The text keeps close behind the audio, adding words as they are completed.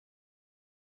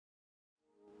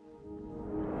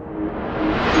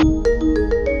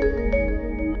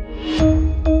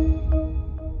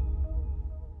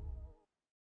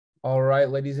right,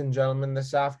 ladies and gentlemen,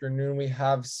 this afternoon we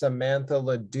have Samantha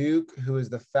LaDuc, who is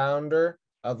the founder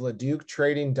of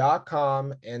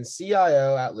LaDucTrading.com and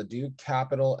CIO at LaDuc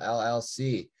Capital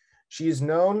LLC. She is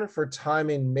known for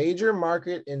timing major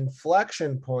market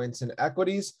inflection points in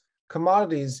equities,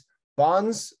 commodities,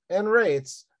 bonds and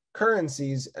rates,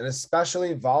 currencies, and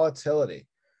especially volatility.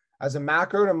 As a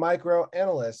macro to micro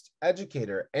analyst,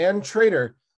 educator, and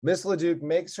trader, Ms. LaDuc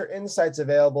makes her insights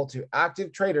available to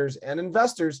active traders and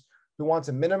investors who want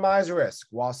to minimize risk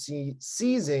while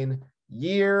seizing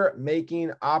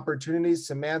year-making opportunities.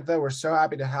 Samantha, we're so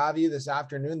happy to have you this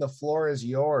afternoon. The floor is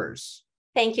yours.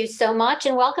 Thank you so much,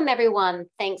 and welcome everyone.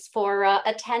 Thanks for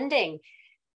attending.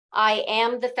 I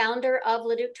am the founder of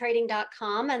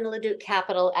LaDucTrading.com and LaDuc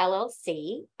Capital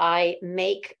LLC. I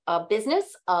make a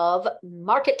business of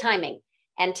market timing.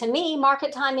 And to me,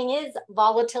 market timing is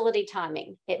volatility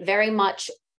timing. It very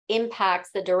much impacts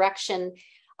the direction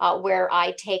where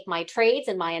I take my trades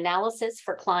and my analysis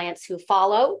for clients who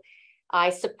follow.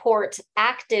 I support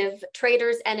active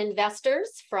traders and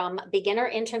investors from beginner,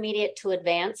 intermediate to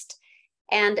advanced.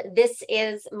 And this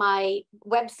is my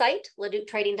website,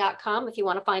 LaDucTrading.com, if you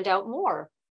want to find out more.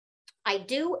 I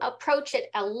do approach it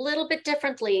a little bit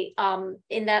differently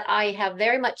in that I have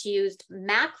very much used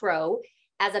macro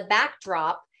as a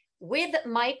backdrop with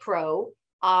micro,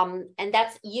 and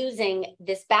that's using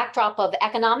this backdrop of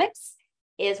economics,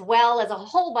 as well as a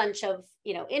whole bunch of,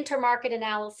 intermarket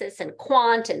analysis and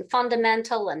quant and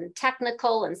fundamental and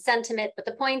technical and sentiment. But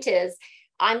the point is,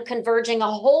 I'm converging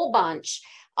a whole bunch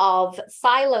of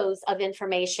silos of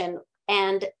information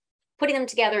and putting them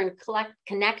together and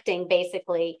connecting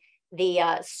basically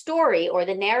the story or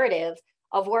the narrative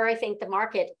of where I think the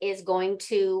market is going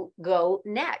to go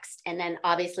next. And then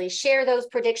obviously share those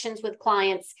predictions with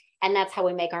clients. And that's how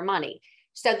we make our money.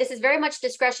 So this is very much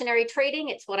discretionary trading.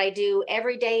 It's what I do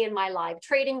every day in my live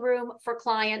trading room for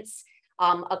clients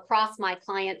across my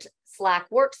client Slack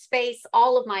workspace,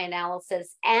 all of my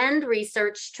analysis and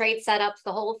research, trade setups,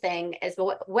 the whole thing, as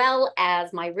well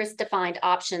as my risk-defined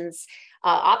options,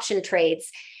 option trades.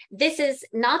 This is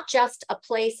not just a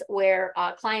place where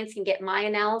clients can get my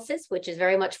analysis, which is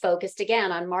very much focused,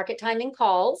 again, on market timing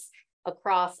calls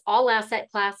across all asset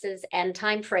classes and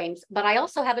timeframes, but I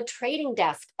also have a trading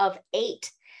desk of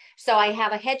 8. So I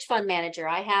have a hedge fund manager.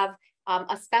 I have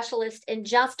a specialist in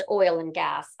just oil and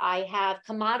gas. I have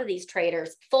commodities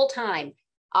traders full-time,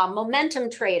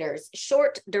 momentum traders,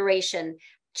 short duration,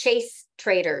 chase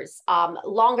traders,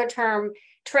 longer term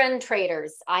trend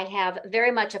traders. I have very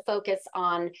much a focus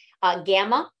on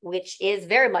gamma, which is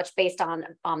very much based on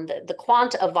the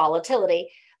quant of volatility.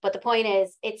 But the point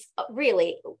is, it's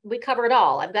really, we cover it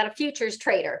all. I've got a futures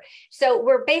trader. So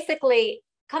we're basically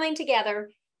coming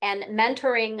together and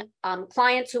mentoring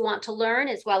clients who want to learn,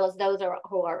 as well as those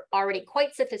who are already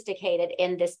quite sophisticated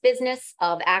in this business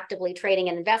of actively trading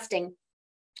and investing,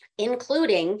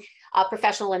 including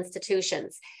professional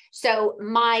institutions. So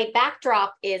my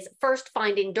backdrop is first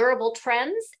finding durable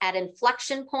trends at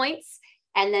inflection points,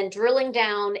 and then drilling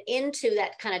down into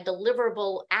that kind of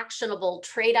deliverable, actionable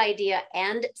trade idea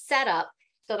and setup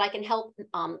so that I can help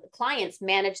clients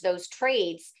manage those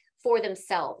trades for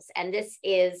themselves. And this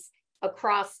is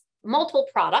across multiple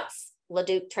products,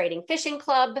 LaDuc Trading Fishing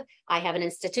Club. I have an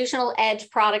institutional edge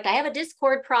product. I have a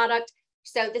Discord product.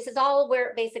 So this is all where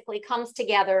it basically comes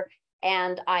together,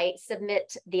 and I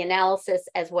submit the analysis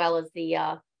as well as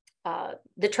the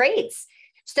trades.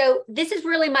 So this is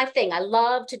really my thing. I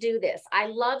love to do this. I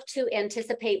love to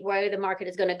anticipate where the market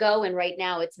is going to go. And right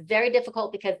now it's very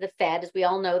difficult because the Fed, as we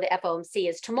all know, the FOMC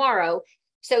is tomorrow.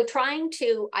 So trying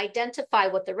to identify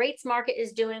what the rates market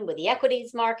is doing with the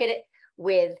equities market,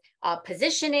 with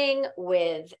positioning,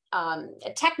 with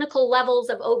technical levels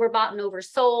of overbought and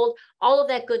oversold, all of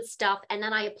that good stuff. And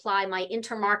then I apply my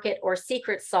intermarket or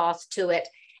secret sauce to it.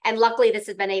 And luckily, this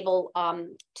has been able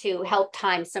to help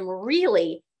time some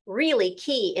really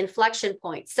key inflection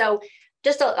points. So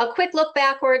just a quick look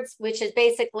backwards, which is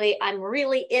basically, I'm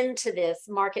really into this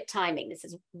market timing.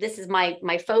 This is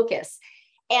my focus.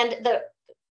 And the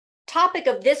topic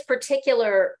of this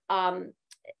particular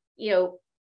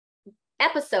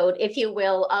episode, if you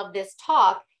will, of this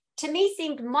talk, to me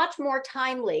seemed much more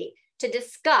timely to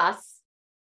discuss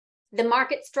the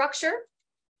market structure,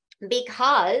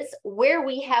 because where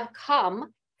we have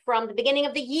come from the beginning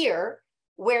of the year,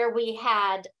 where we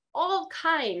had all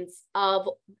kinds of,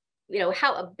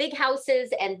 big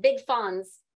houses and big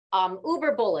funds,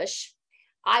 uber bullish,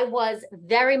 I was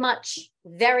very much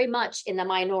in the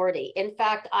minority. In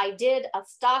fact, I did a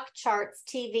stock charts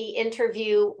TV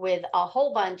interview with a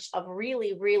whole bunch of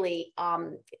really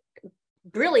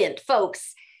brilliant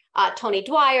folks, Tony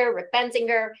Dwyer, Rick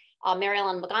Benzinger, Mary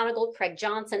Ellen McGonigal, Craig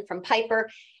Johnson from Piper.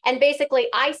 And basically,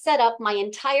 I set up my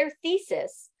entire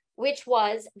thesis, which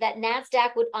was that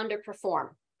Nasdaq would underperform.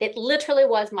 It literally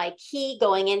was my key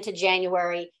going into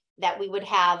January, that we would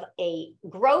have a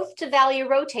growth to value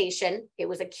rotation. It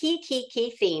was a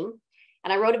key theme.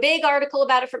 And I wrote a big article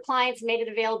about it for clients, made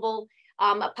it available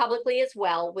publicly as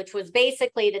well, which was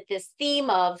basically that this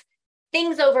theme of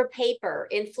things over paper,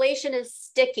 inflation is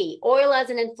sticky, oil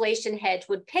as an inflation hedge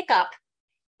would pick up,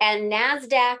 and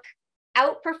Nasdaq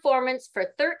outperformance for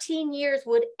 13 years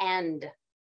would end.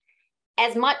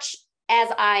 As much as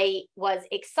I was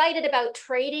excited about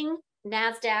trading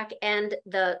Nasdaq and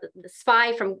the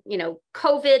SPY from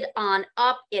COVID on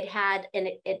up, it had an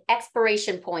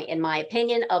expiration point, in my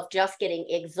opinion, of just getting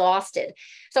exhausted.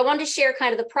 So I wanted to share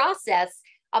kind of the process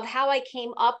of how I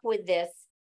came up with this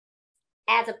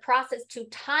as a process to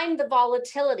time the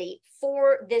volatility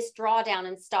for this drawdown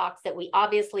in stocks that we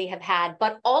obviously have had,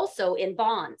 but also in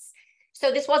bonds.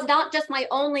 So this was not just my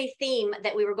only theme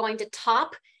that we were going to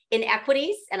top in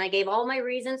equities, and I gave all my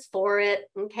reasons for it,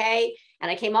 okay?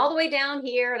 And I came all the way down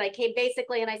here, and I came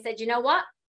basically, and I said, you know what?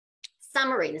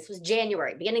 Summary, this was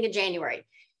January, beginning of January.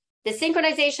 The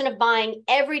synchronization of buying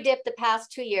every dip the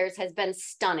past 2 years has been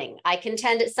stunning. I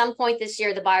contend at some point this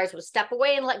year, the buyers will step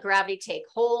away and let gravity take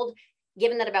hold.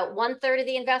 Given that about 1/3 of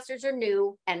the investors are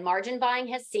new and margin buying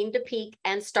has seemed to peak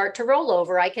and start to roll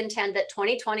over, I contend that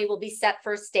 2020 will be set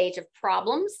for a stage of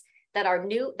problems that are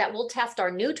new, that will test our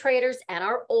new traders and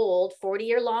our old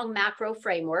 40-year-long macro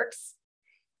frameworks.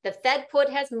 The Fed put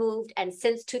has moved, and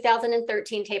since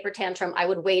 2013 taper tantrum, I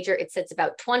would wager it sits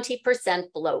about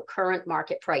 20% below current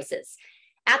market prices.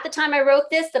 At the time I wrote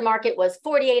this, the market was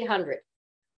 4,800.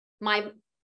 My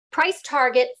price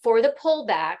target for the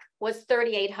pullback was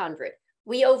 3,800.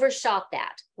 We overshot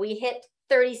that. We hit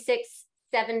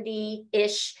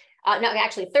 3670-ish, no,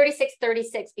 actually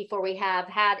 3636 before we have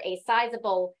had a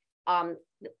sizable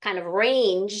kind of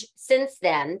range since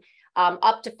then,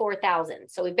 up to 4,000.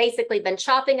 So we've basically been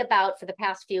chopping about for the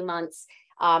past few months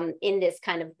in this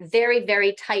kind of very,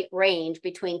 very tight range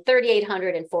between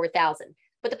 3,800 and 4,000.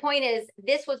 But the point is,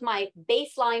 this was my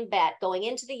baseline bet going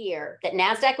into the year that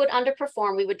Nasdaq would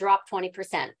underperform, we would drop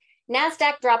 20%.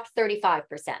 Nasdaq dropped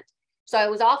 35%. So I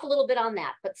was off a little bit on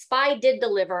that, but SPY did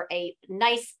deliver a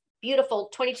nice, beautiful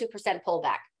 22%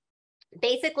 pullback.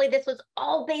 Basically, this was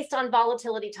all based on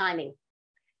volatility timing.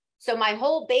 So my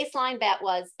whole baseline bet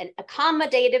was an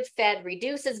accommodative Fed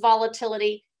reduces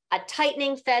volatility. A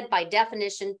tightening Fed, by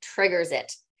definition, triggers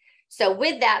it. So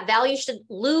with that, value should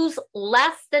lose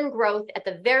less than growth at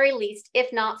the very least,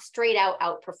 if not straight out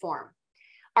outperform.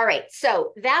 All right,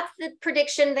 so that's the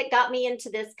prediction that got me into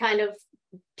this kind of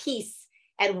piece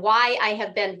and why I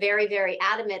have been very, very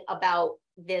adamant about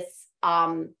this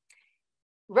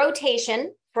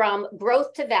rotation from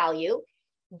growth to value.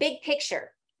 Big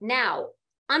picture. Now,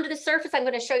 under the surface, I'm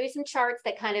going to show you some charts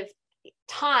that kind of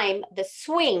time the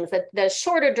swings, the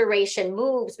shorter duration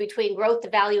moves between growth to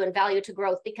value and value to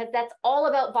growth, because that's all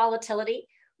about volatility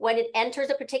when it enters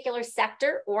a particular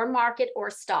sector or market or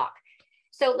stock.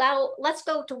 So now let's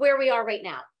go to where we are right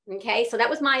now. Okay, so that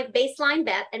was my baseline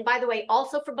bet. And by the way,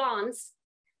 also for bonds,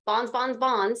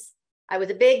 I was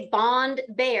a big bond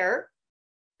bear,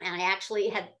 and I actually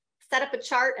had set up a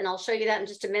chart, and I'll show you that in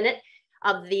just a minute,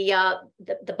 of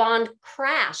the bond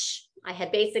crash. I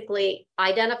had basically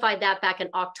identified that back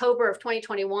in October of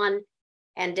 2021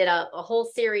 and did a whole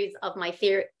series of my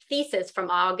thesis from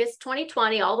August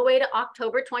 2020 all the way to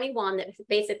October 21 that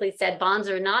basically said bonds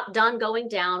are not done going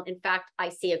down. In fact, I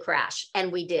see a crash,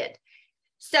 and we did.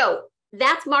 So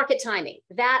that's market timing.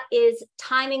 That is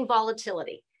timing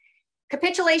volatility.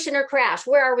 Capitulation or crash,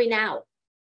 where are we now?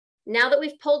 Now that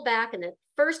we've pulled back in the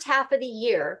first half of the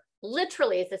year,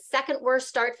 literally is the second worst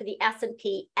start for the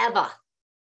S&P ever,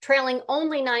 trailing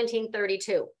only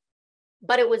 1932.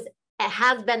 But it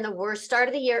has been the worst start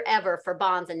of the year ever for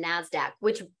bonds and Nasdaq,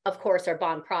 which of course are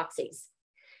bond proxies.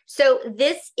 So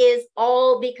this is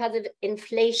all because of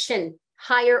inflation,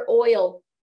 higher oil,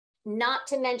 not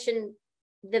to mention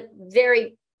the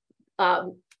very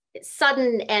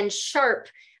sudden and sharp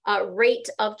rate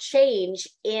of change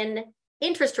in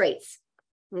interest rates,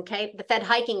 okay, the Fed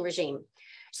hiking regime.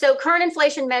 So current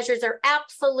inflation measures are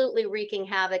absolutely wreaking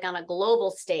havoc on a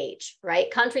global stage,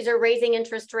 right? Countries are raising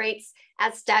interest rates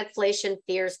as stagflation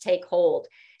fears take hold.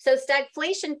 So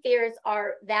stagflation fears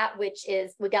are that which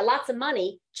is, we got lots of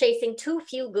money chasing too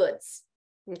few goods,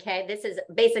 okay? This is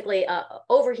basically an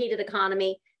overheated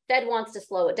economy. Fed wants to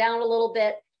slow it down a little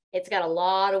bit. It's got a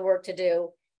lot of work to do.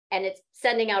 And it's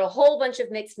sending out a whole bunch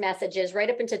of mixed messages right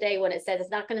up in today when it says it's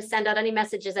not going to send out any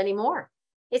messages anymore.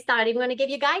 It's not even going to give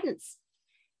you guidance.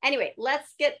 Anyway,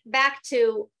 let's get back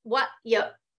to what you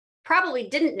probably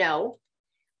didn't know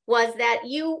was that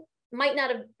you might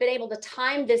not have been able to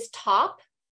time this top,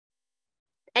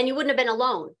 and you wouldn't have been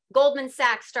alone. Goldman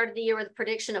Sachs started the year with a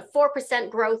prediction of 4%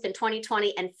 growth in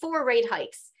 2020 and 4 rate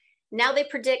hikes. Now they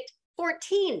predict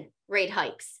 14 rate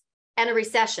hikes and a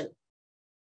recession.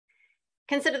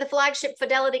 Consider the flagship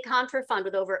Fidelity Contra Fund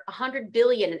with over 100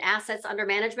 billion in assets under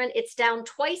management. It's down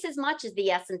twice as much as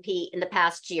the S&P in the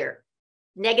past year,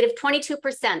 negative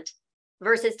 22%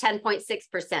 versus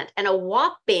 10.6%, and a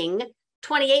whopping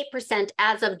 28%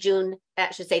 as of June,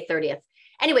 I should say 30th.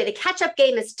 Anyway, the catch-up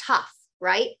game is tough,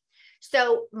 right?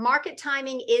 So market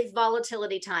timing is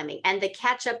volatility timing, and the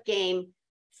catch-up game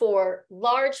for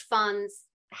large funds,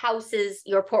 houses,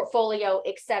 your portfolio,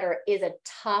 et cetera, is a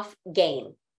tough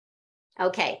game.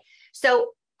 Okay, so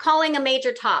calling a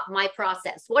major top, my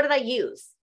process. What did I use?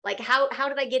 Like, how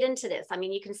did I get into this? I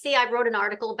mean, you can see I wrote an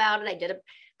article about it. I did a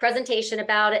presentation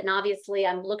about it. And obviously,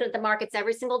 I'm looking at the markets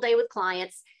every single day with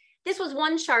clients. This was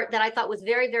one chart that I thought was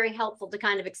very, very helpful to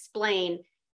kind of explain.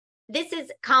 This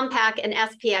is Compact and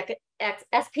SPX.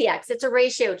 It's a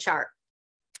ratio chart.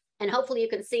 And hopefully you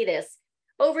can see this.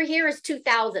 Over here is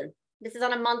 2000. This is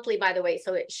on a monthly, by the way.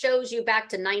 So it shows you back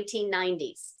to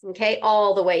 1990s, okay,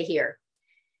 all the way here.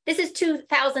 This is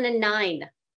 2009.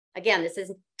 Again, this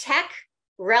is tech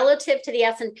relative to the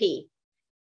S&P.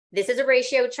 This is a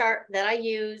ratio chart that I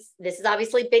use. This is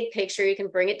obviously big picture. You can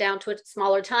bring it down to a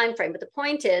smaller time frame. But the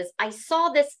point is, I saw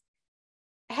this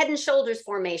head and shoulders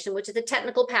formation, which is a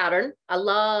technical pattern. I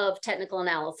love technical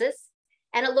analysis.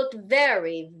 And it looked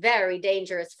very, very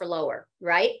dangerous for lower,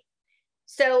 right?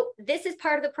 So this is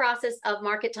part of the process of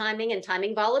market timing and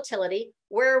timing volatility.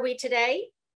 Where are we today?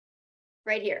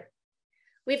 Right here.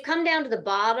 We've come down to the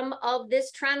bottom of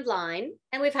this trend line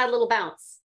and we've had a little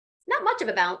bounce. Not much of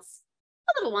a bounce,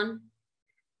 a little one.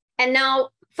 And now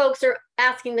folks are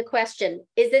asking the question,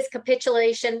 is this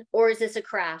capitulation or is this a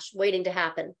crash waiting to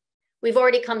happen? We've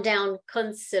already come down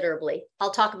considerably.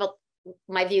 I'll talk about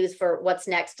my views for what's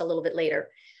next a little bit later.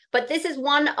 But this is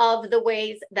one of the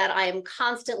ways that I am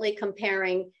constantly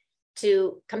comparing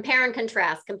to compare and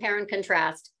contrast,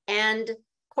 and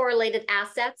correlated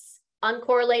assets,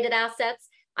 uncorrelated assets.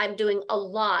 I'm doing a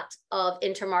lot of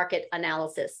intermarket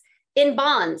analysis. In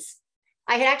bonds,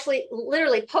 I had actually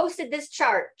literally posted this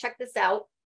chart. Check this out.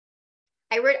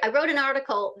 I wrote an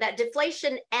article that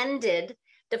deflation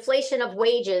of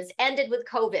wages ended with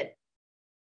COVID.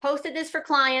 Posted this for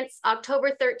clients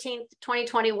October 13th,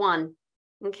 2021.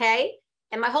 Okay.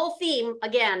 And my whole theme,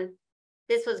 again,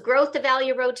 this was growth to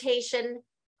value rotation.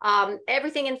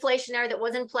 Everything inflationary that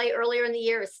was in play earlier in the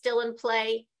year is still in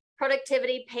play.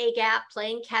 Productivity, pay gap,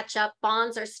 playing catch up.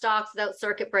 Bonds are stocks without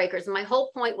circuit breakers. And my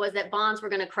whole point was that bonds were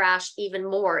going to crash even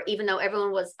more, even though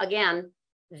everyone was, again,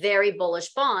 very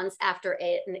bullish bonds after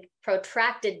a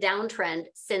protracted downtrend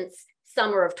since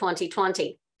summer of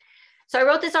 2020. So I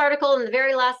wrote this article, and the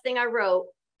very last thing I wrote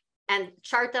and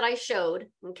chart that I showed,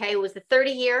 okay, was the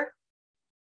 30-year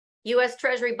US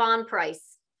Treasury bond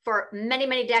price for many,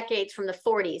 many decades from the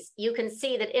 40s. You can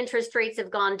see that interest rates have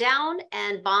gone down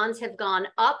and bonds have gone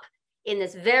up in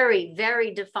this very,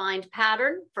 very defined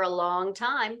pattern for a long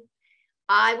time.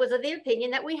 I was of the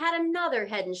opinion that we had another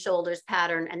head and shoulders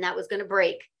pattern and that was going to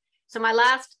break. So my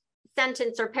last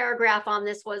sentence or paragraph on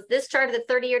this was, this chart of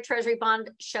the 30-year Treasury bond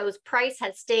shows price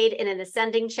has stayed in an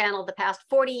ascending channel the past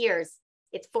 40 years.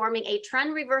 It's forming a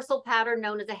trend reversal pattern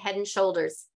known as a head and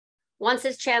shoulders. Once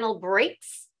this channel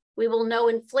breaks, we will know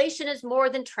inflation is more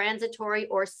than transitory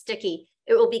or sticky.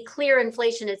 It will be clear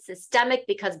inflation is systemic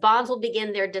because bonds will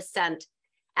begin their descent.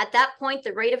 At that point,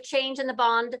 the rate of change in the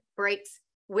bond breaks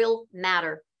will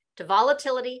matter to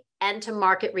volatility and to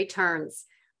market returns.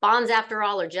 Bonds, after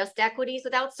all, are just equities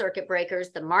without circuit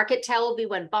breakers. The market tell will be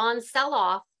when bonds sell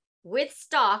off with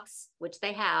stocks, which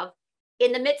they have,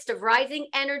 in the midst of rising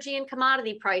energy and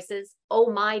commodity prices.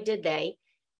 Oh my, did they.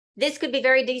 This could be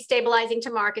very destabilizing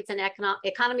to markets and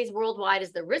economies worldwide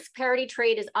as the risk parity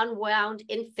trade is unwound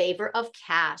in favor of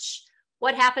cash.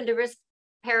 What happened to risk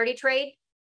parity trade?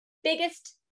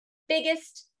 Biggest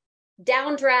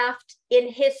downdraft in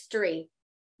history.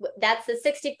 That's the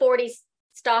 60-40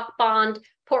 stock bond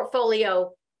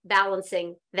portfolio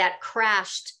balancing that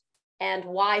crashed, and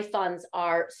why funds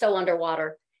are so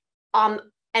underwater.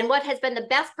 And what has been the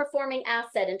best performing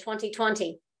asset in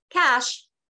 2020? Cash.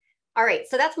 All right,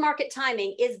 so that's market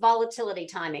timing, is volatility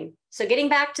timing. So getting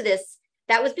back to this,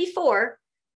 that was before.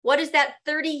 What does that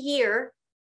 30-year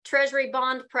Treasury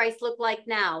bond price look like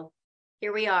now?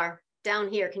 Here we are, down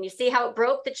here. Can you see how it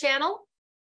broke the channel?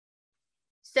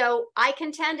 So I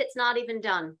contend it's not even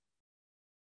done.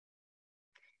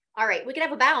 All right, we could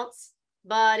have a bounce.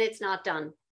 but it's not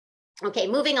done. Okay,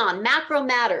 moving on, macro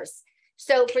matters.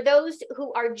 So for those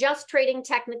who are just trading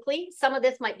technically, some of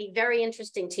this might be very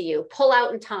interesting to you. Pull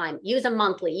out in time, use a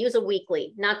monthly, use a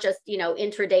weekly, not just,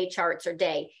 intraday charts or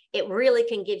day. It really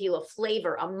can give you a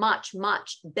flavor, a much,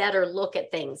 much better look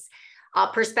at things.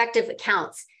 Perspective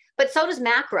counts, but so does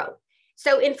macro.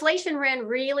 So inflation ran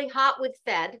really hot with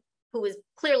Fed, who was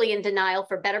clearly in denial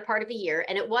for a better part of a year.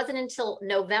 And it wasn't until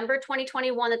November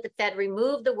 2021 that the Fed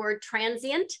removed the word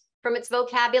transient from its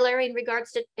vocabulary in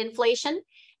regards to inflation.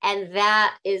 And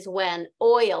that is when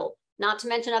oil, not to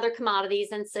mention other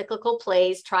commodities and cyclical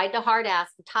plays, tied to hard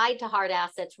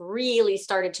assets, really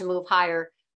started to move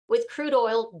higher, with crude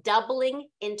oil doubling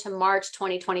into March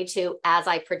 2022, as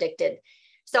I predicted.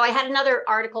 So I had another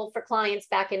article for clients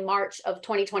back in March of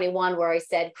 2021 where I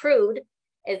said crude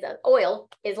is oil,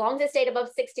 as long as it stayed above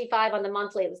 65 on the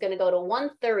monthly, it was going to go to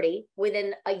 130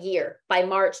 within a year by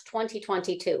March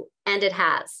 2022. And it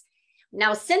has.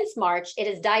 Now, since March, it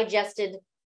has digested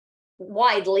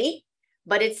widely,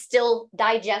 but it's still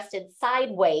digested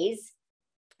sideways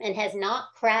and has not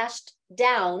crashed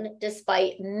down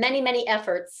despite many, many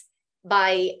efforts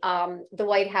by the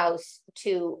White House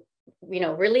to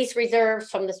release reserves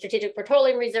from the strategic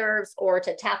petroleum reserves or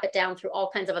to tap it down through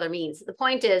all kinds of other means. The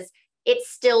point is,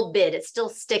 it's still bid, it's still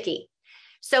sticky.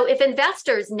 So if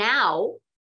investors, now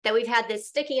that we've had this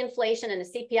sticky inflation and a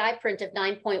CPI print of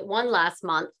 9.1 last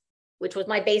month, which was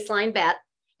my baseline bet,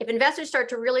 if investors start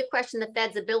to really question the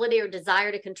Fed's ability or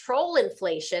desire to control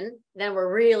inflation, then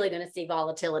we're really going to see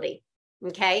volatility.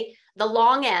 Okay. The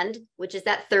long end, which is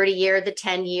that 30-year, the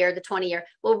 10-year, the 20-year,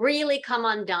 will really come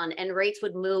undone and rates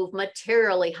would move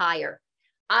materially higher.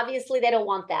 Obviously, they don't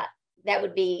want that. That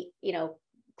would be,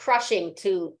 crushing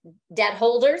to debt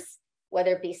holders,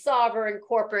 whether it be sovereign,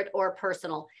 corporate, or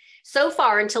personal. So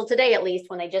far, until today, at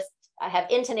least, when they just have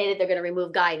intonated they're going to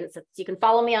remove guidance. You can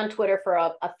follow me on Twitter for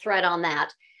a thread on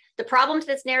that. The problem to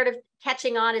this narrative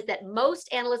catching on is that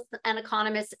most analysts and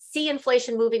economists see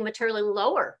inflation moving materially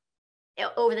lower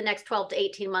over the next 12 to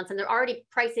 18 months, and they're already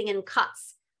pricing in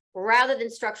cuts rather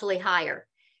than structurally higher.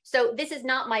 So this is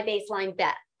not my baseline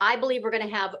bet. I believe we're going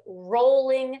to have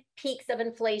rolling peaks of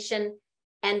inflation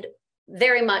and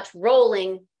very much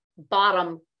rolling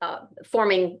bottom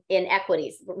forming in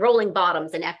equities, rolling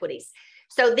bottoms in equities.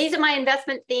 So these are my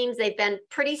investment themes. They've been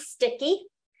pretty sticky.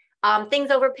 Things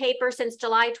over paper since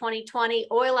July 2020,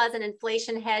 oil as an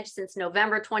inflation hedge since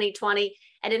November 2020,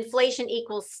 and inflation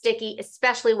equals sticky,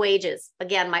 especially wages.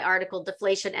 Again, my article,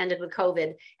 Deflation Ended with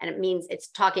COVID, and it means it's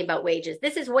talking about wages.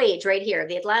 This is wage right here,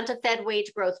 the Atlanta Fed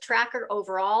Wage Growth Tracker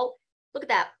overall. Look at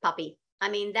that puppy. I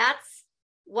mean, that's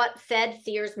what Fed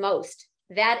fears most.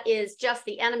 That is just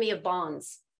the enemy of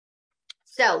bonds.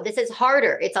 So this is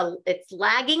harder. It's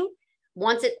lagging.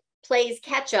 Once it plays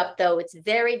catch up, though, it's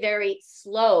very, very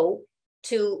slow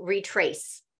to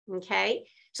retrace. Okay.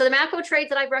 So the macro trades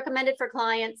that I've recommended for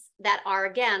clients that are,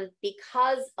 again,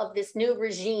 because of this new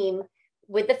regime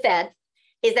with the Fed,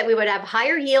 is that we would have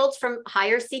higher yields from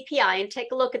higher CPI. And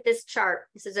take a look at this chart.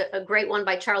 This is a great one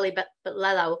by Charlie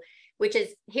Belello, which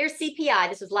is here's CPI.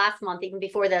 This was last month, even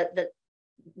before the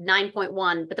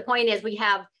 9.1. But the point is we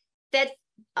have Fed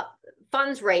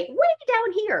funds rate way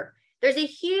down here. There's a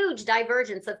huge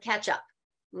divergence of catch up.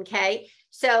 Okay.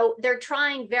 So they're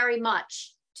trying very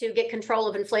much to get control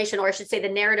of inflation, or I should say the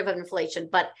narrative of inflation,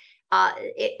 but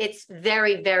it's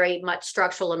very, very much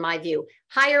structural in my view.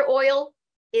 Higher oil,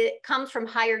 it comes from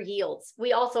higher yields.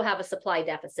 We also have a supply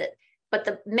deficit, but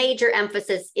the major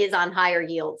emphasis is on higher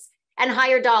yields and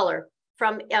higher dollar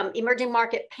from emerging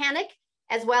market panic,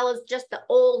 as well as just the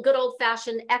good old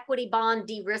fashioned equity bond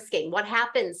de-risking. What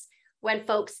happens when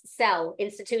folks sell,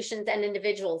 institutions and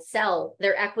individuals sell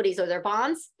their equities or their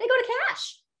bonds? They go to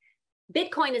cash.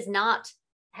 Bitcoin has not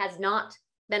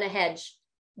been a hedge.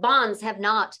 Bonds have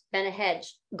not been a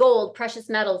hedge. Gold, precious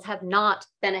metals have not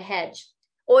been a hedge.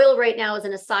 Oil right now is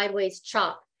in a sideways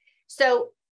chop. So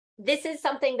this is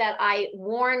something that I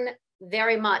warn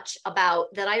very much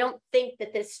about, that I don't think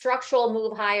that this structural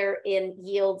move higher in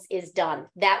yields is done.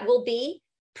 That will be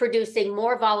producing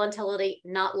more volatility,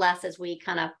 not less, as we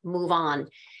kind of move on.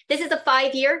 This is a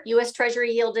 5-year US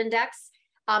Treasury yield index.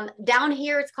 Down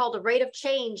here, it's called a rate of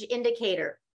change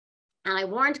indicator. And I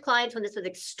warned clients when this was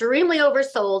extremely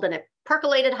oversold and it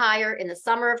percolated higher in the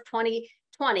summer of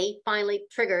 2020, finally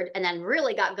triggered, and then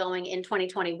really got going in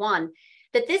 2021,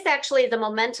 that this actually is a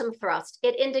momentum thrust.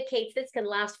 It indicates this can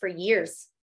last for years.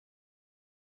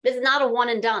 This is not a one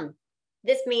and done.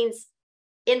 This means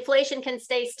inflation can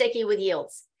stay sticky with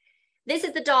yields. This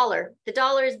is the dollar. The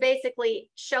dollar is basically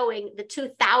showing the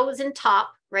 2000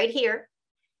 top right here,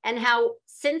 and how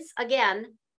since,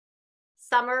 again,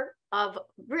 summer of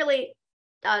really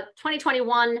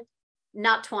 2021,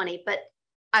 not 20, but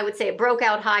I would say it broke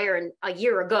out higher a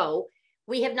year ago.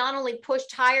 We have not only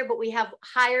pushed higher, but we have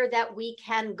higher that we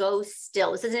can go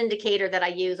still. This is an indicator that I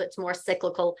use. It's more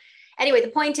cyclical. Anyway,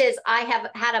 the point is I have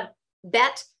had a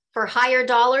bet for higher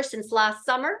dollars since last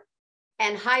summer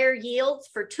and higher yields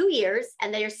for 2 years,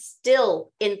 and they are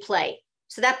still in play.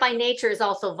 So that by nature is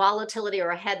also volatility or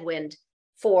a headwind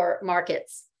for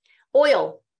markets.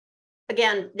 Oil,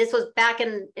 again, this was back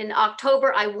in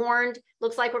October. I warned,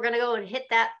 looks like we're going to go and hit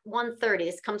that 130.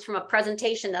 This comes from a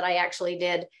presentation that I actually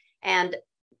did. And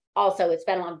also it's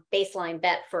been on baseline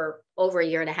bet for over a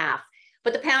year and a half.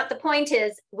 But the point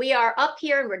is we are up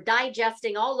here and we're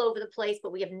digesting all over the place,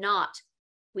 but we have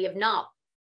not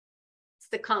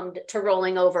succumbed to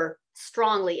rolling over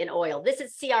strongly in oil. This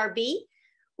is CRB,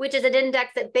 which is an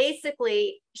index that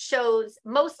basically shows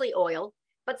mostly oil,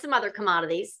 but some other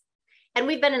commodities. And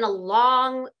we've been in a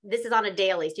long, this is on a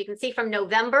daily. So you can see from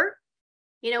November,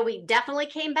 we definitely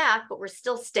came back, but we're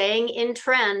still staying in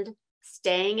trend.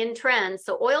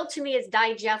 So oil to me is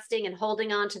digesting and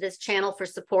holding on to this channel for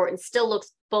support and still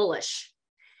looks bullish.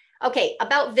 Okay,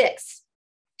 about VIX.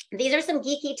 These are some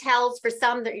geeky tells. For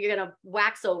some that you're going to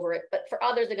wax over it, but for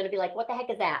others they're going to be like, what the heck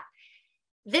is that?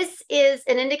 This is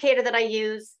an indicator that I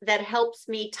use that helps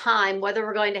me time whether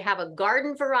we're going to have a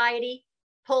garden variety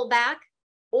pullback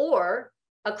or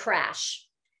a crash.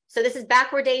 So this is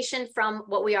backwardation from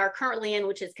what we are currently in,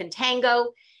 which is contango,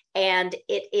 and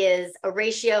it is a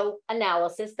ratio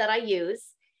analysis that I use.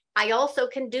 I also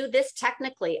can do this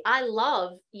technically. I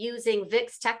love using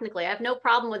VIX technically. I have no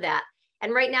problem with that.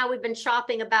 And right now we've been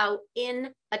shopping about in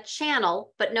a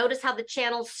channel, but notice how the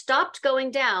channel stopped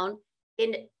going down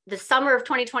in the summer of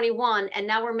 2021, and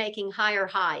now we're making higher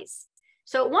highs.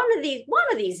 So one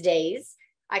of these days,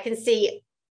 I can see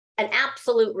an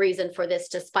absolute reason for this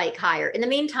to spike higher. In the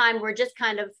meantime, we're just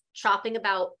kind of shopping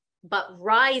about, but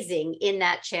rising in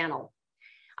that channel.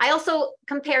 I also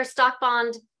compare stock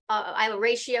bond. I have a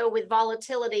ratio with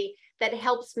volatility that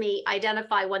helps me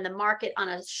identify when the market on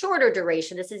a shorter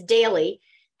duration, this is daily,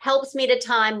 helps me to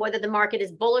time whether the market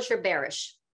is bullish or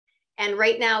bearish. And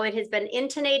right now it has been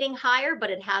intonating higher,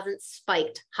 but it hasn't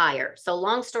spiked higher. So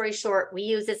long story short, we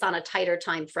use this on a tighter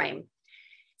time frame.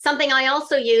 Something I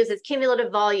also use is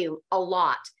cumulative volume a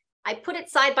lot. I put it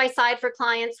side by side for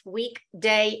clients, week,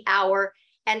 day, hour,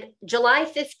 and July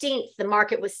 15th, the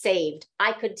market was saved.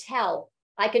 I could tell.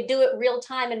 I could do it real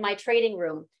time in my trading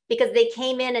room because they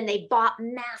came in and they bought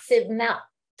massive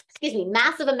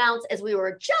amounts as we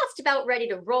were just about ready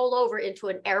to roll over into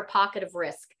an air pocket of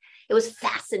risk. It was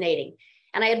fascinating.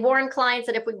 And I had warned clients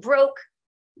that if we broke,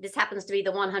 this happens to be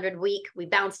the 100 week, we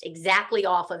bounced exactly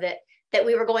off of it, that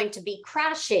we were going to be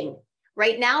crashing.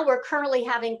 Right now, we're currently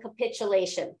having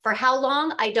capitulation. For how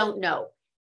long? I don't know.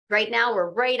 Right now, we're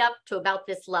right up to about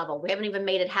this level. We haven't even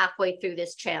made it halfway through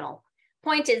this channel.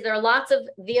 Point is, there are lots of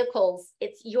vehicles.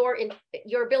 It's your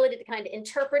ability to kind of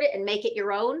interpret it and make it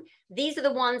your own. These are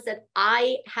the ones that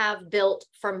I have built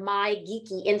for my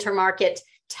geeky intermarket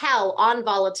tell on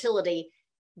volatility,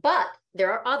 but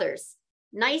there are others.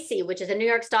 NYSE, which is a New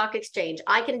York Stock Exchange.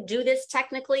 I can do this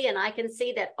technically, and I can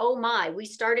see that, oh my, we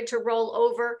started to roll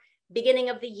over beginning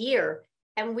of the year,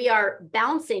 and we are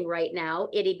bouncing right now,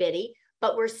 itty bitty,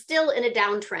 but we're still in a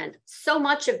downtrend. So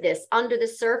much of this under the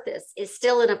surface is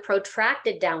still in a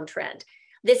protracted downtrend.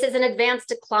 This is an advanced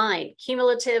decline,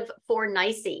 cumulative for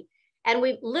NYSE. And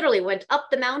we literally went up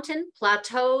the mountain,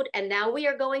 plateaued, and now we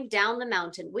are going down the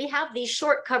mountain. We have these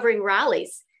short covering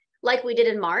rallies like we did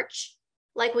in March,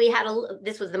 like we had,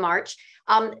 this was the March.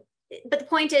 But the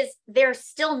point is, they're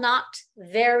still not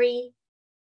very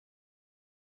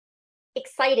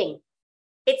exciting.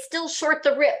 It's still short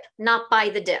the rip, not buy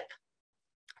the dip.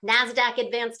 Nasdaq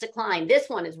advanced decline. This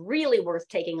one is really worth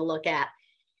taking a look at.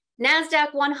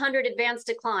 Nasdaq 100 advanced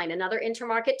decline, another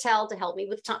intermarket tell to help me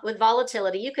with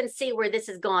volatility. You can see where this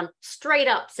has gone straight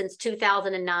up since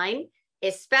 2009,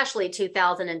 especially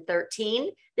 2013.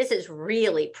 This is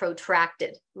really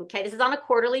protracted. Okay, this is on a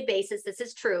quarterly basis. This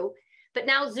is true. But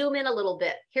now zoom in a little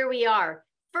bit. Here we are.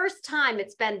 First time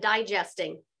it's been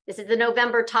digesting. This is the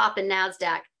November top in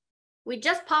Nasdaq. We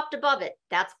just popped above it.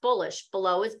 That's bullish.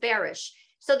 Below is bearish.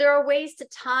 So there are ways to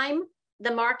time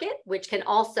the market, which can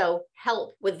also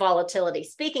help with volatility.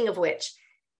 Speaking of which,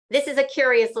 this is a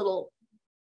curious little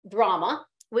drama.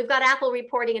 We've got Apple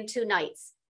reporting in 2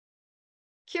 nights.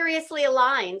 Curiously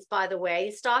aligns, by the way,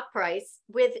 stock price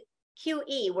with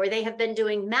QE, where they have been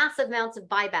doing massive amounts of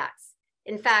buybacks.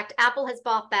 In fact, Apple has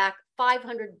bought back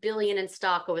 $500 billion in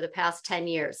stock over the past 10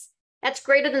 years. That's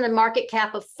greater than the market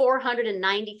cap of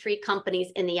 493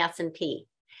 companies in the S&P.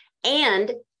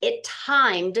 And it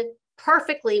timed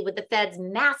perfectly with the Fed's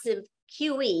massive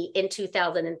QE in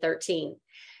 2013.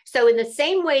 So in the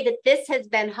same way that this has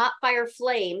been hot fire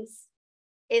flames,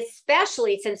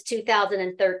 especially since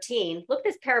 2013, look at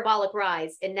this parabolic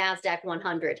rise in Nasdaq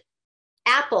 100.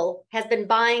 Apple has been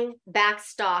buying back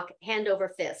stock hand over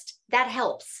fist. That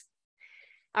helps.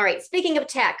 All right, speaking of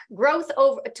tech, growth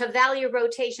over to value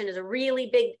rotation is a really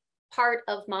big part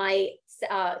of my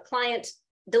client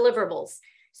deliverables.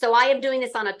 So I am doing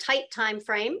this on a tight time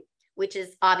frame, which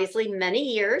is obviously many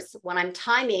years when I'm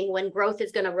timing when growth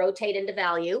is going to rotate into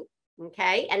value.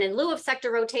 Okay. And in lieu of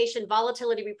sector rotation,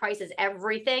 volatility reprices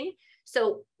everything.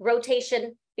 So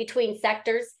rotation between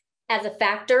sectors as a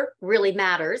factor really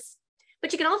matters.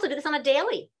 But you can also do this on a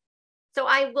daily. So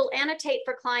I will annotate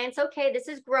for clients, okay, this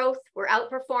is growth. We're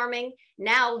outperforming.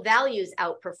 Now value's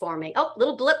outperforming. Oh,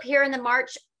 little blip here in the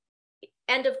March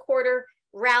end of quarter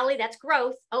rally. That's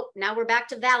growth. Oh, now we're back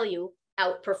to value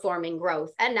outperforming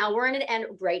growth. And now we're in an end.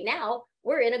 Right now,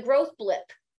 we're in a growth blip,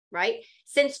 right?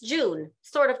 Since June,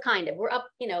 sort of, kind of. We're up,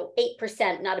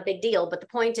 8%, not a big deal. But the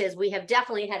point is we have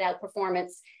definitely had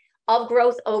outperformance of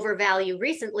growth over value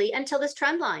recently until this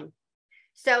trend line.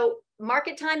 So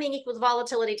market timing equals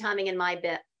volatility timing in my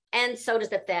bit. And so does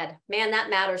the Fed. Man, that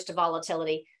matters to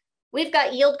volatility. We've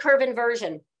got yield curve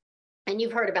inversion. And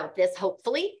you've heard about this,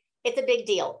 hopefully. It's a big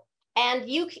deal. And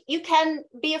you can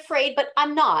be afraid, but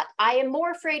I'm not. I am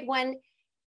more afraid when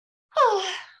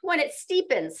it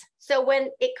steepens. So when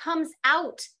it comes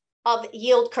out of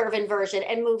yield curve inversion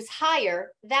and moves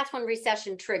higher, that's when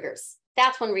recession triggers.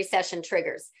 That's when recession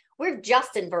triggers. We're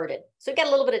just inverted. So we've got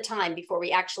a little bit of time before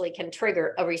we actually can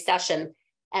trigger a recession.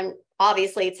 And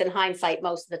obviously it's in hindsight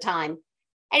most of the time.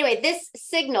 Anyway, this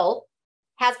signal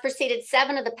has preceded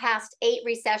 7 of the past 8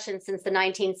 recessions since the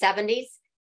 1970s.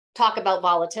 Talk about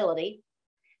volatility.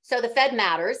 So the Fed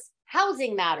matters.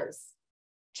 Housing matters.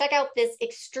 Check out this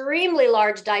extremely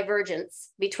large divergence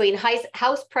between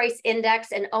house price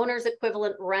index and owner's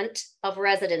equivalent rent of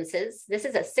residences. This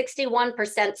is a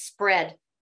 61% spread,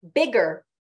 bigger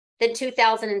than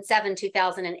 2007,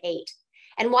 2008.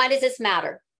 And why does this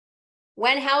matter?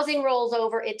 When housing rolls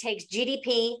over, it takes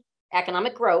GDP,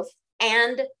 economic growth,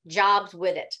 and jobs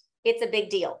with it. It's a big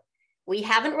deal. We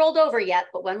haven't rolled over yet,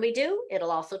 but when we do,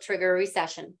 it'll also trigger a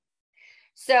recession.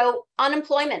 So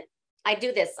unemployment, I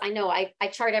do this. I know I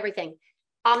chart everything.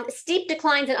 Steep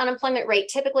declines in unemployment rate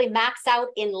typically max out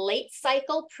in late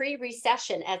cycle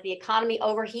pre-recession as the economy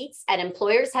overheats and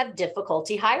employers have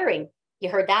difficulty hiring. You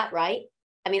heard that, right?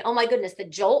 I mean, oh my goodness, the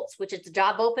JOLTS, which is the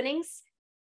job openings,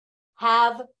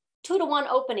 have 2 to 1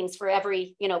 openings for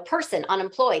every person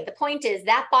unemployed. The point is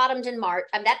that bottomed in March,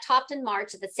 that topped in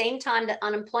March at the same time that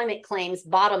unemployment claims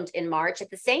bottomed in March. At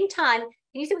the same time, can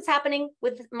you see what's happening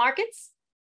with markets?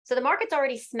 So the markets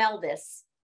already smell this.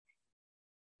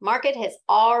 Market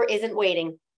isn't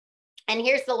waiting. And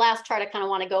here's the last chart I kind of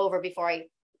want to go over before I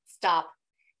stop.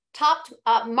 Top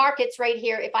markets right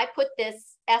here. If I put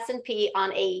this S&P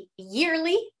on a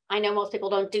yearly, I know most people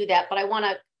don't do that, but I want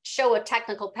to show a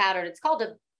technical pattern. It's called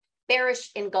a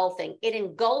bearish engulfing. It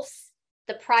engulfs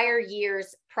the prior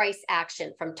year's price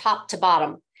action from top to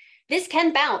bottom. This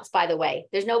can bounce, by the way.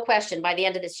 There's no question by the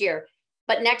end of this year.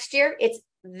 But next year, it's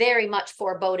very much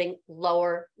foreboding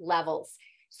lower levels.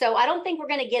 So I don't think we're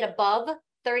going to get above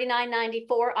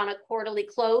 39.94 on a quarterly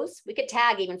close. We could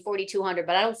tag even 4,200,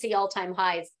 but I don't see all-time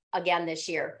highs again this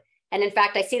year. And in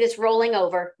fact, I see this rolling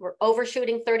over. We're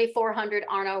overshooting 3,400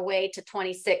 on our way to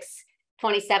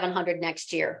 2,700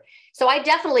 next year. So I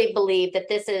definitely believe that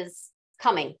this is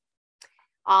coming.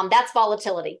 That's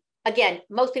volatility. Again,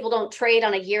 most people don't trade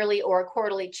on a yearly or a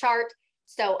quarterly chart.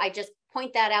 So I just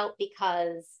point that out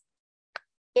because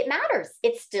it matters.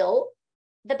 It's still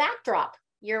the backdrop.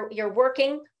 You're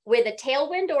working with a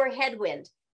tailwind or a headwind.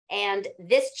 And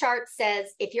this chart says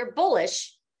if you're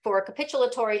bullish for a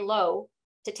capitulatory low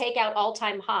to take out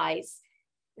all-time highs,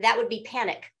 that would be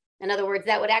panic. In other words,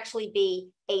 that would actually be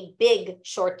a big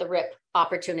short the rip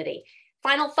opportunity.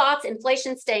 Final thoughts,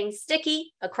 inflation staying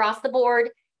sticky across the board.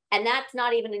 And that's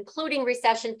not even including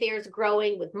recession fears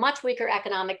growing with much weaker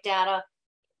economic data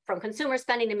from consumer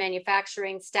spending to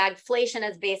manufacturing, stagflation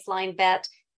as baseline bet,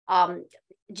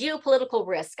 geopolitical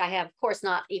risk. I have, of course,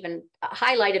 not even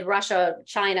highlighted Russia,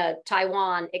 China,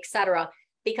 Taiwan, etc.,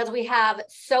 because we have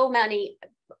so many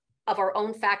of our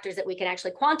own factors that we can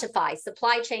actually quantify.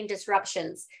 Supply chain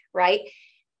disruptions, right?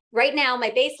 Right now,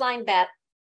 my baseline bet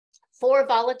for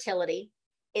volatility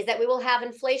is that we will have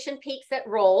inflation peaks that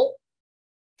roll.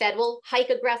 Fed will hike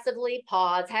aggressively,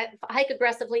 pause, hike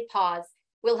aggressively, pause.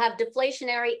 We'll have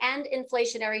deflationary and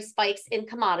inflationary spikes in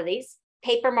commodities.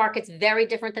 Paper markets very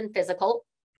different than physical.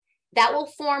 That will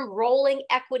form rolling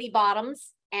equity bottoms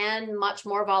and much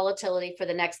more volatility for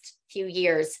the next few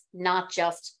years, not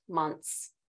just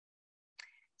months.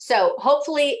 So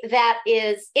hopefully that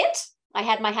is it. I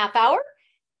had my half hour.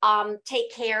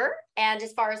 Take care. And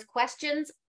as far as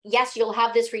questions, yes, you'll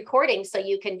have this recording so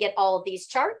you can get all of these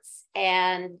charts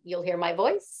and you'll hear my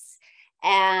voice.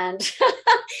 And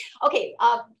okay,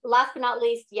 last but not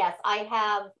least, yes, I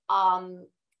have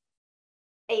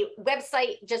a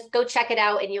website. Just go check it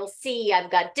out and you'll see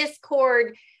I've got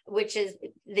Discord, which is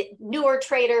the newer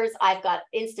traders. I've got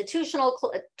institutional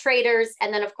traders,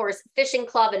 and then of course, Fishing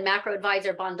Club and Macro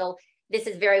Advisor Bundle. This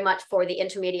is very much for the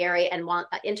intermediary and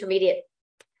intermediate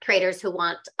traders who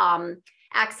want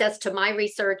access to my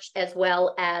research, as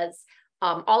well as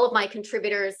all of my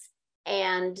contributors,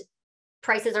 and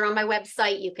prices are on my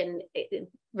website. You can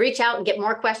reach out and get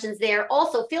more questions there.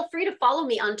 Also, feel free to follow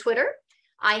me on Twitter.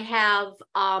 I have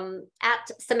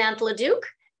at Samantha LaDuc,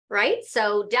 right?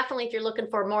 So definitely if you're looking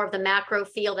for more of the macro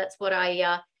feel, that's what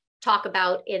I talk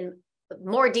about in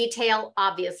more detail.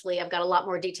 Obviously, I've got a lot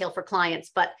more detail for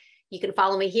clients, but you can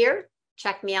follow me here,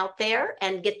 check me out there,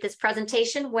 and get this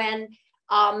presentation when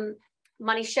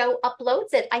Money Show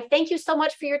uploads it. I thank you so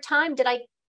much for your time. Did I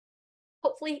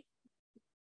hopefully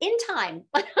in time?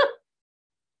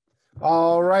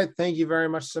 All right. Thank you very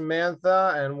much,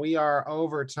 Samantha. And we are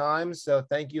over time. So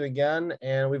thank you again.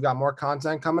 And we've got more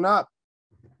content coming up.